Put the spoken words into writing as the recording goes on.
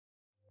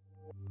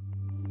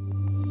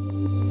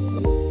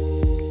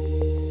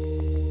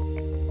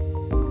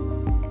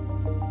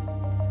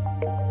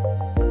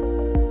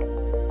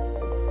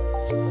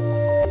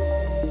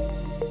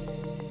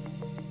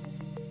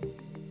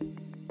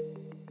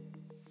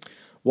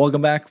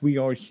Welcome back. We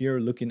are here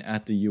looking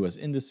at the US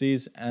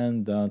indices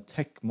and the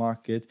tech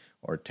market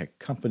or tech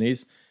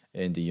companies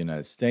in the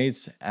United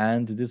States.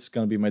 And this is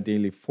going to be my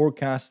daily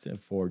forecast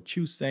for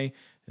Tuesday,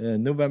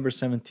 November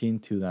 17,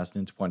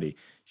 2020.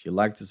 If you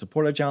like to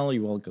support our channel,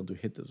 you're welcome to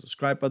hit the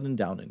subscribe button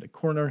down in the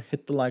corner,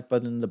 hit the like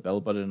button and the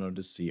bell button in order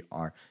to see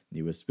our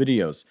newest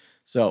videos.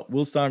 So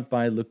we'll start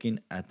by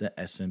looking at the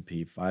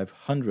S&P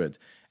 500.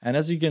 And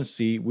as you can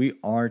see, we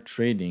are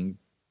trading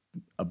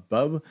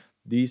above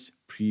these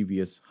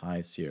previous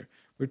highs here.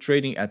 We're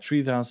trading at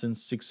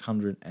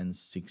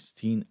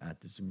 3,616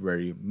 at this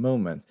very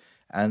moment.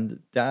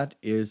 And that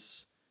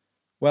is,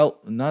 well,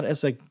 not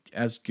as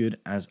good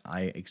as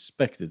I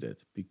expected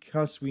it,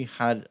 because we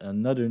had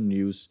another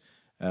news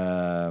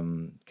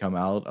come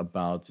out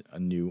about a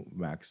new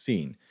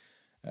vaccine,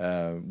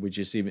 which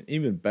is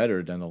even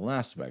better than the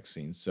last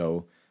vaccine.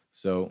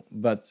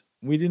 But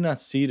we did not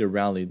see the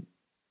rally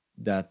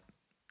that,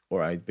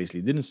 or I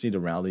basically didn't see the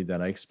rally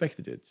that I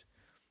expected it.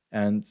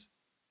 And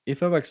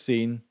if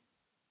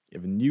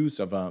news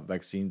of a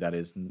vaccine that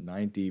is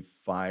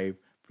 95%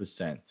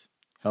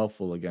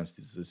 helpful against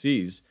this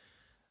disease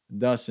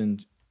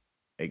doesn't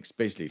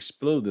basically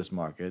explode this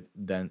market,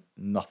 then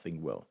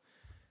nothing will.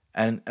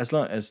 And as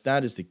long as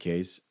that is the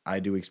case, I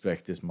do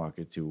expect this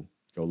market to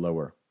go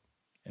lower.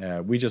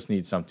 We just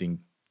need something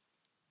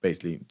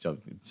basically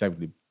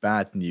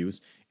bad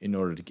news in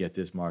order to get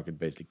this market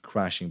basically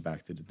crashing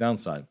back to the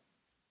downside.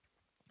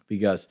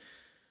 Because,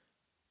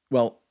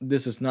 well,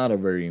 this is not a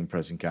very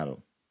impressive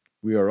candle.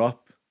 We are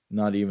up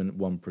not even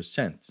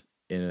 1%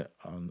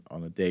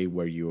 on a day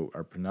where you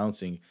are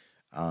pronouncing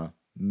a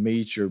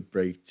major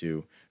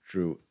breakthrough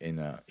in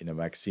a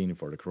vaccine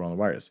for the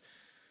coronavirus.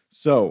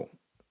 So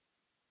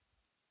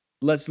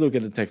let's look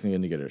at the technical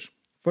indicators.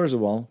 First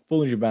of all,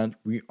 Bollinger Band,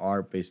 we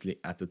are basically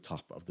at the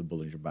top of the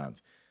Bollinger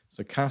Band.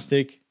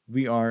 Stochastic,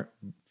 we are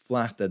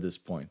flat at this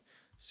point.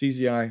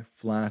 CCI,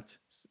 flat.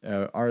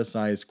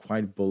 RSI is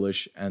quite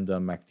bullish, and the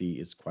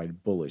MACD is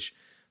quite bullish.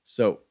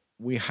 So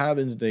we have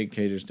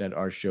indicators that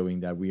are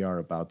showing that we are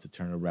about to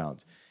turn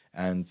around.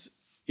 And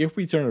if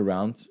we turn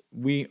around,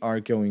 we are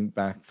going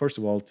back, first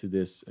of all, to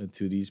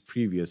these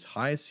previous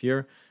highs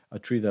here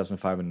at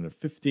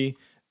 3,550,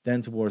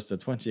 then towards the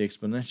 20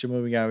 exponential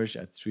moving average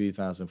at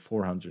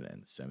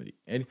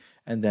 3,478,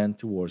 and then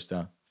towards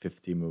the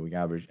 50 moving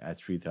average at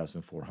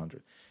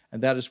 3,400.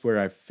 And that is where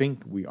I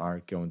think we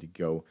are going to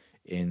go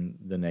in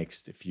the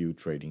next few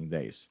trading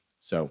days.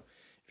 So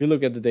if you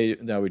look at the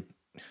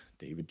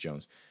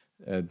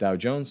Dow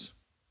Jones,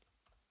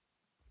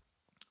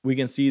 we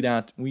can see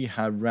that we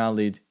have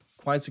rallied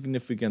quite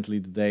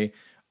significantly today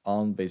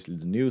on basically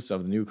the news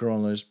of the new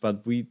coronavirus,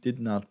 but we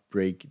did not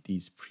break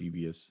these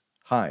previous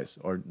highs,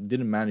 or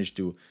didn't manage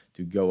to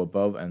go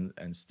above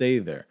and stay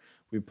there.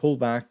 We pulled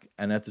back,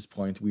 and at this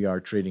point we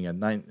are trading at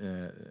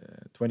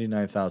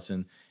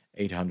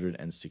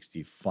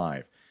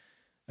 29,865.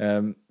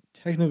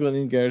 Technical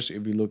indicators,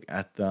 if we look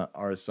at the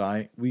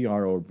RSI, we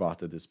are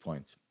overbought at this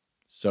point.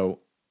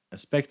 So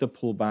expect a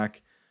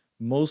pullback,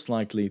 most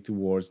likely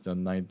towards the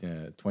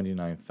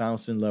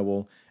 29,000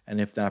 level.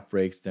 And if that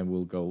breaks, then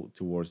we'll go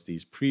towards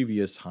these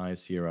previous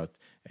highs here at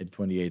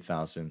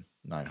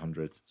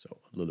 28,900. So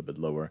a little bit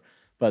lower.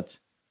 But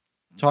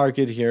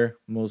target here,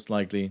 most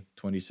likely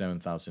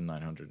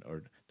 27,900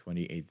 or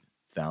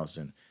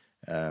 28,000.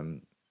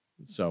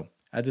 So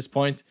at this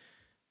point,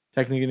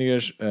 technical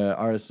indicators,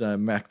 RSI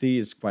MACD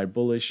is quite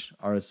bullish.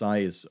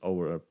 RSI is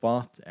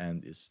overbought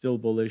and is still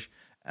bullish.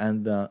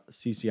 And the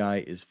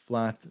CCI is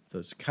flat,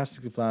 so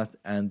stochastically flat,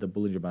 and the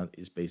Bollinger Band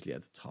is basically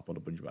at the top of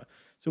the Bollinger Band.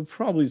 So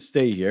probably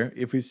stay here.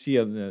 If we see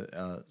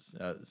a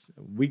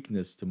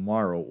weakness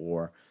tomorrow,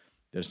 or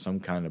there's some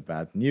kind of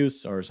bad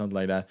news or something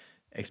like that,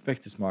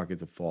 expect this market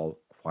to fall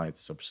quite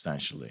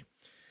substantially.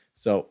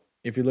 So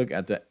if you look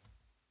at the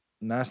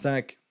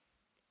Nasdaq,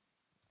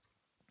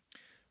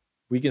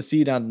 we can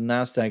see that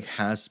Nasdaq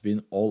has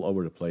been all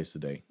over the place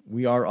today.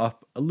 We are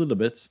up a little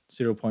bit,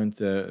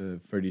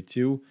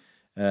 0.32,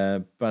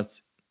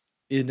 but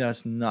it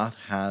has not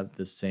had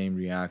the same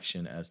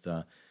reaction as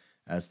the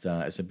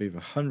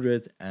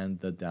S&P500 and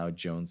the Dow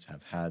Jones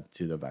have had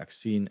to the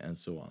vaccine and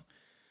so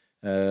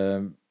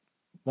on.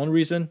 One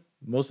reason,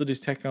 most of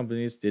these tech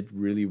companies did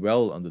really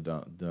well under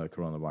the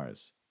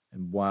coronavirus.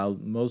 And while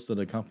most of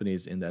the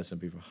companies in the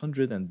S&P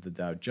 500 and the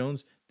Dow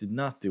Jones did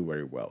not do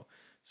very well.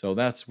 So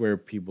that's where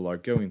people are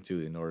going to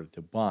in order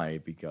to buy,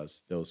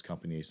 because those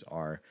companies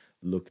are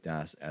looked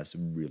at as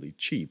really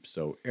cheap.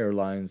 So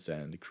airlines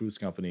and cruise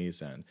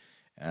companies and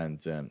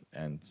so on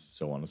and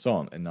so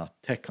on, and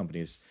not tech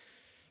companies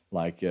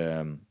like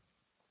Zoom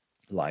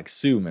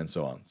and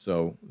so on.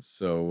 So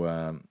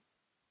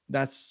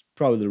that's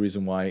probably the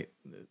reason why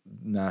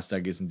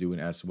Nasdaq isn't doing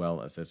as well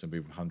as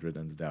S&P 500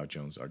 and the Dow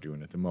Jones are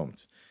doing at the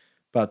moment.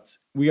 But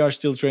we are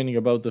still trading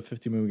above the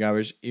 50 moving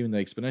average, even the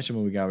exponential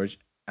moving average.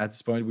 At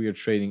this point, we are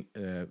trading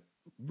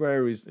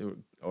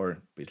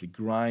basically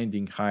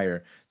grinding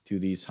higher to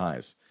these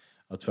highs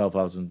of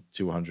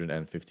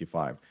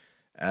 12,255.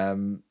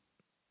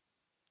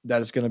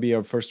 That is going to be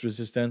our first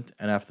resistance,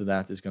 and after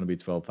that is going to be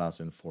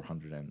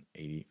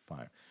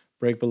 12,485.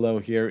 Break below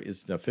here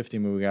is the 50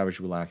 moving average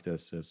will act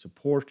as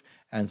support,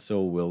 and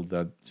so will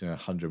the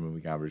 100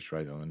 moving average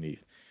right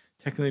underneath.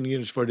 Technical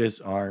indicators for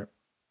this are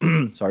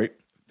sorry,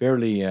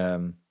 fairly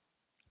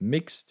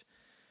mixed.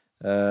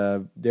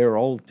 They're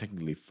all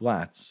technically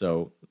flat,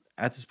 so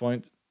at this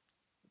point,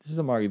 this is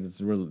a market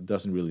that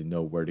doesn't really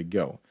know where to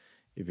go,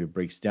 if it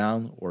breaks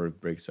down or it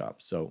breaks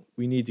up. So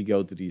we need to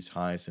go to these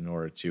highs in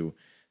order to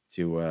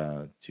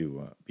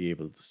be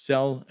able to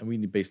sell, and we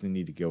basically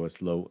need to go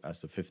as low as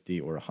the 50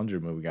 or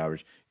 100 moving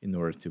average in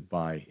order to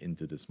buy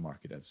into this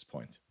market at this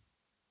point.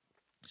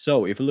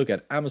 So if we look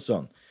at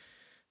Amazon,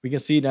 we can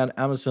see that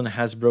Amazon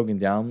has broken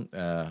down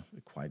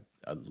quite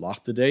a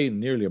lot today,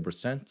 nearly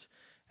 1%,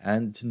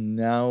 and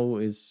now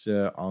is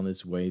on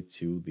its way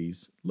to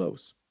these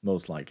lows,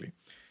 most likely.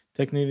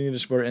 Technical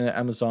indicators for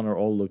Amazon are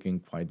all looking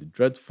quite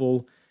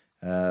dreadful.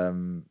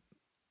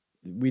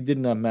 We did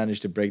not manage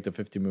to break the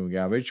 50 moving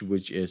average,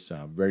 which is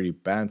a very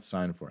bad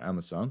sign for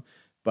Amazon.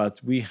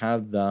 But we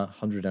have the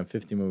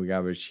 150 moving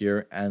average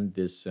here and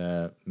this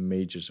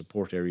major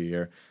support area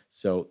here.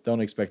 So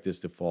don't expect this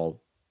to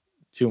fall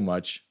too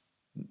much.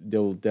 It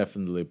will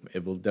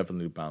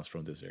definitely bounce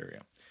from this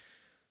area.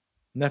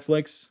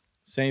 Netflix,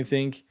 same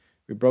thing.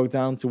 We broke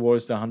down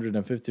towards the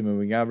 150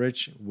 moving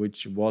average,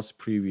 which was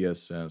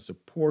previous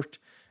support.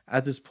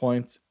 At this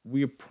point,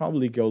 we'll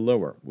probably go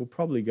lower. We'll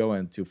probably go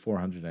into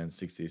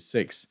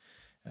 466.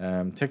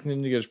 Technical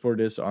indicators for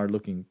this are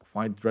looking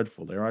quite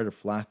dreadful. They're either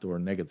flat or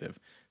negative.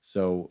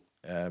 So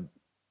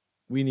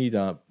we need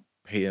a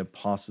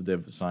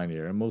positive sign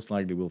here, and most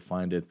likely we'll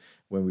find it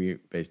when we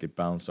basically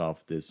bounce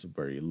off this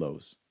very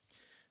lows.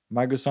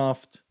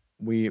 Microsoft,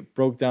 we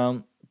broke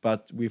down,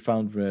 but we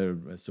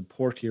found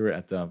support here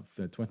at the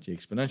 20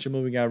 exponential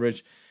moving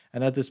average,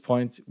 and at this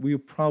point we'll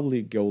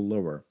probably go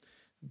lower.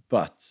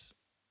 But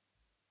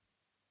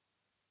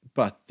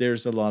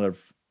there's a lot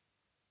of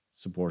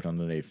support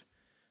underneath.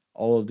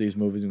 All of these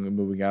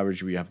moving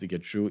average we have to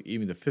get through,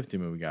 even the 50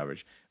 moving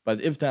average.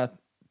 But if that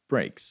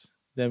breaks,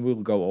 then we'll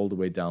go all the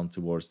way down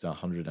towards the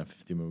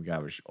 150 moving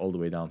average, all the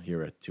way down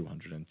here at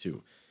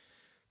 202.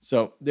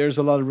 So there's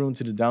a lot of room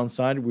to the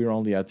downside. We're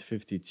only at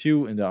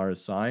 52 in the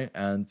RSI,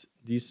 and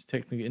these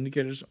technical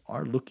indicators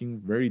are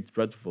looking very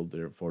dreadful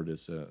there for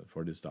this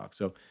stock.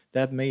 So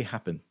that may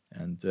happen,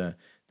 and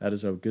that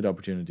is a good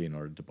opportunity in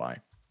order to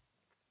buy.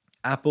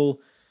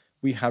 Apple,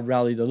 we have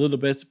rallied a little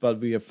bit,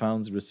 but we have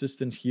found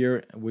resistance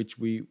here, which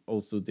we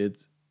also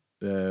did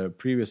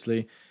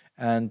previously.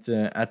 And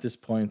at this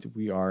point,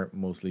 we are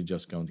mostly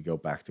just going to go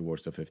back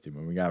towards the 50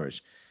 moving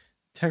average.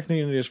 Technical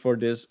indicators for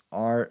this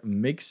are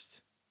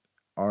mixed.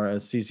 Our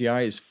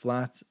CCI is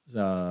flat.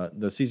 The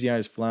CCI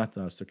is flat.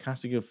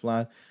 Stochastic is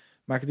flat.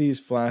 MACD is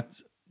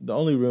flat. The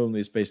only room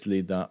is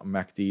basically the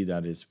MACD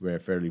that is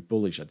fairly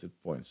bullish at this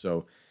point.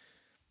 So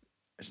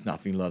it's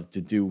nothing a lot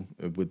to do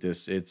with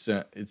this. It's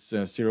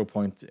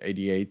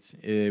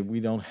 0.88. We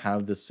don't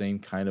have the same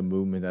kind of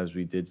movement as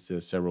we did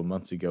several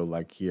months ago.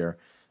 Like here,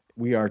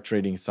 we are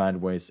trading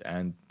sideways,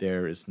 and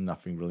there is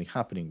nothing really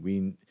happening.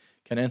 We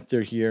can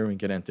enter here and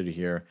can enter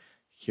here.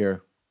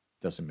 Here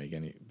doesn't make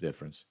any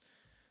difference.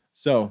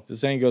 So the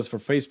same goes for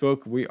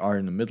Facebook. We are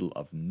in the middle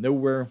of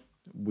nowhere.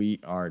 We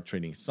are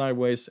trading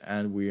sideways,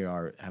 and we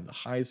have the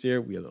highs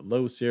here, we have the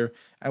lows here,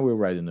 and we're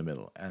right in the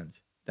middle. And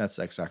that's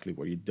exactly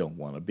where you don't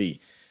want to be.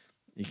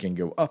 You can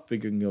go up, you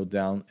can go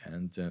down,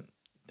 and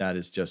that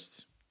is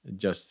just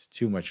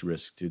too much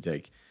risk to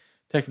take.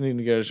 Technical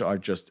indicators are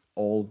just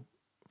all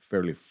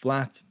fairly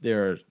flat.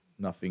 There's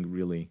nothing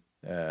really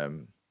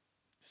to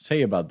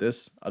say about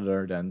this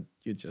other than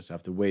you just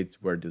have to wait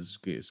where this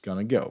is going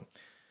to go.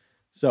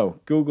 So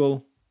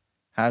Google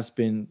has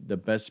been the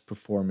best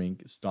performing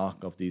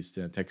stock of these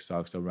tech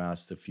stocks the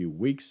last few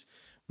weeks.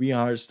 We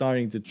are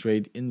starting to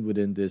trade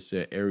within this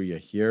area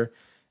here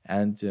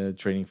and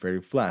trading very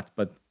flat,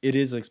 but it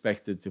is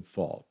expected to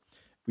fall.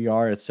 We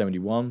are at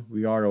 71,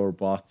 we are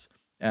overbought,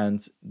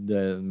 and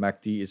the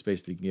MACD is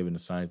basically giving a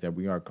sign that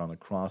we are going to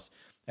cross.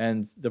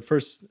 And the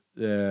first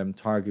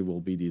target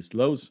will be these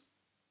lows,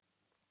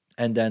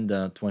 and then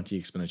the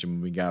 20 exponential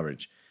moving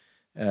average.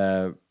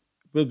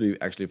 Will be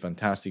actually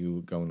fantastic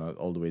going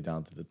all the way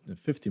down to the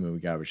 50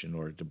 moving average in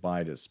order to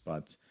buy this,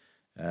 but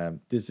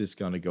this is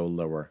going to go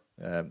lower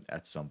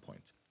at some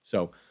point.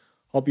 So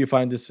hope you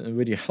find this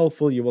video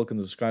helpful. You're welcome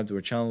to subscribe to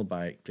our channel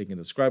by clicking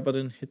the subscribe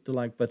button, hit the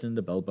like button,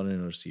 the bell button in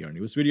order to see our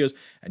newest videos,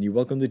 and you're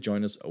welcome to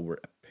join us over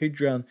at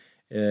Patreon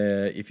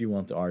if you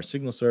want our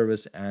signal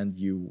service, and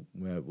you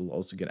will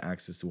also get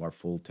access to our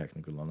full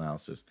technical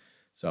analysis.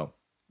 So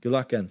good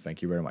luck and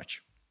thank you very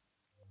much.